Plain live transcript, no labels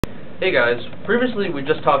Hey guys, previously we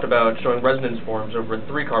just talked about showing resonance forms over a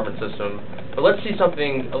 3-carbon system, but let's see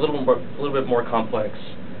something a little bit more complex.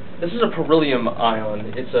 This is a beryllium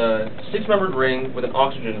ion. It's a 6-membered ring with an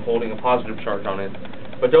oxygen holding a positive charge on it.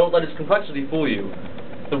 But don't let its complexity fool you.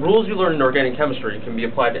 The rules you learn in organic chemistry can be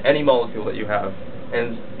applied to any molecule that you have.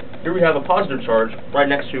 And here we have a positive charge right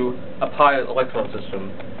next to a pi electron system.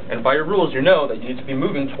 And by your rules you know that you need to be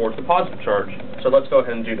moving towards the positive charge. So let's go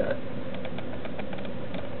ahead and do that.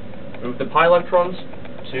 Move the pi electrons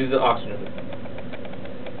to the oxygen.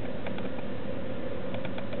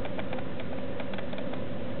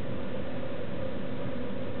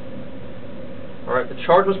 Alright, the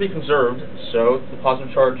charge must be conserved, so the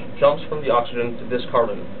positive charge jumps from the oxygen to this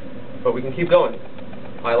carbon. But we can keep going.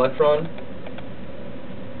 Pi electron.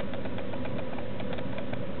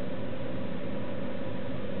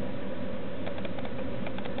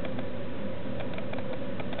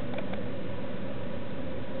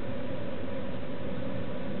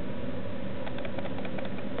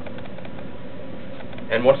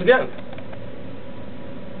 And once again.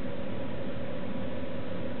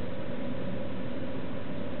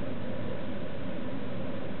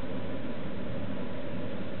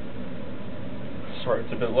 Sorry,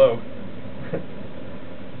 it's a bit low.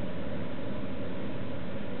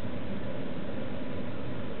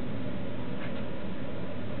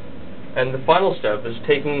 And the final step is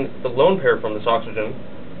taking the lone pair from this oxygen,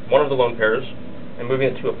 one of the lone pairs, and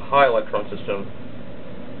moving it to a pi electron system.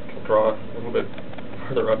 I'll draw a little bit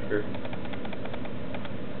further up here.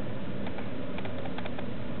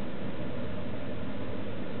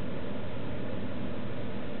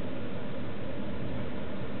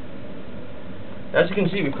 As you can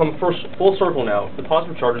see, we've come full circle now. The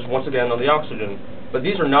positive charge is once again on the oxygen, but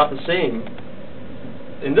these are not the same.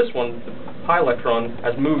 In this one, the pi electron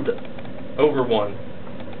has moved over one.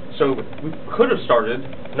 So we could have started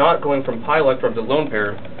not going from pi electron to lone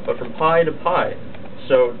pair, but from pi to pi.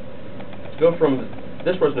 So to go from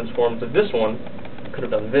this resonance form to this one, we could have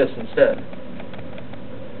done this instead.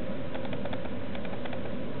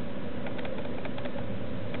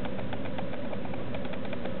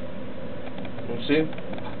 You see,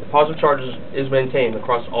 the positive charge is maintained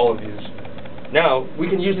across all of these. Now, we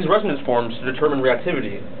can use these resonance forms to determine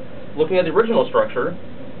reactivity. Looking at the original structure,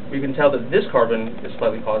 we can tell that this carbon is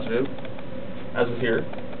slightly positive, as is here.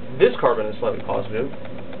 This carbon is slightly positive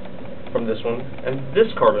from this one, and this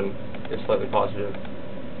carbon is slightly positive.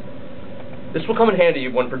 This will come in handy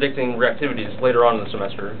when predicting reactivities later on in the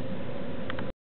semester.